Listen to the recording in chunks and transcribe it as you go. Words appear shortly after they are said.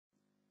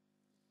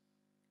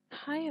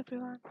Hi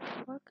everyone,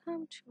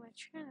 welcome to my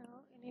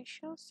channel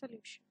Initial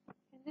Solution.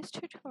 In this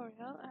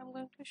tutorial, I'm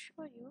going to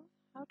show you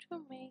how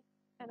to make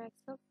an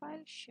Excel file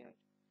shared.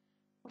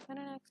 Open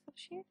an Excel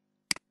sheet,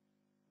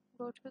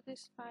 go to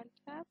this File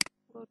tab,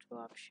 go to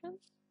Options.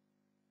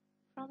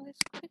 From this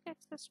Quick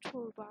Access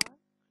toolbar,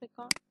 click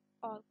on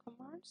All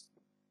Commands,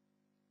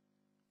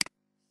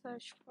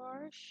 search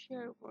for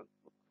Share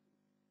Workbook.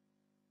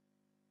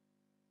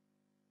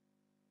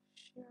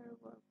 Share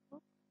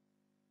Workbook,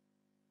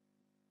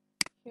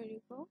 here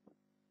you go.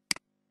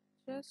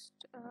 Just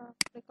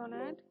click on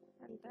Add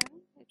and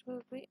then it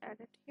will be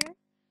added here.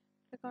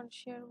 Click on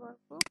Share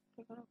Workbook,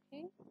 click on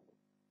OK.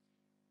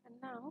 And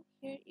now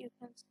here you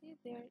can see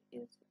there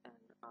is an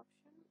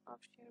option of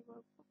Share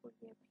Workbook will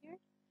be appeared.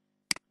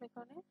 Click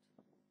on it,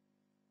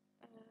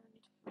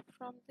 and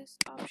from this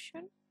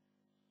option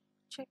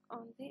check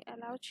on the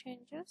Allow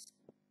Changes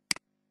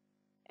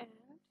and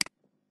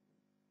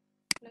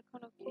click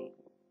on OK.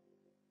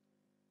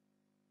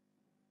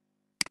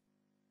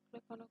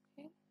 Click on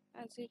OK.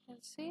 As you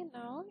can see,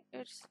 now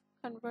it's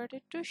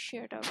converted to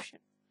shared option.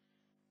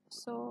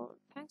 So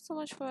thanks so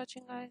much for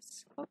watching,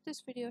 guys. Hope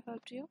this video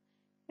helped you.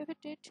 If it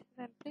did,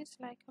 then please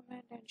like,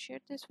 comment and share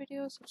this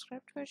video.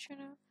 Subscribe to our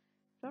channel.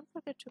 Don't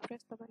forget to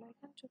press the bell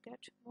icon to get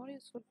more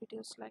useful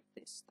videos like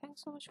this.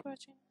 Thanks so much for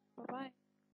watching. Bye bye.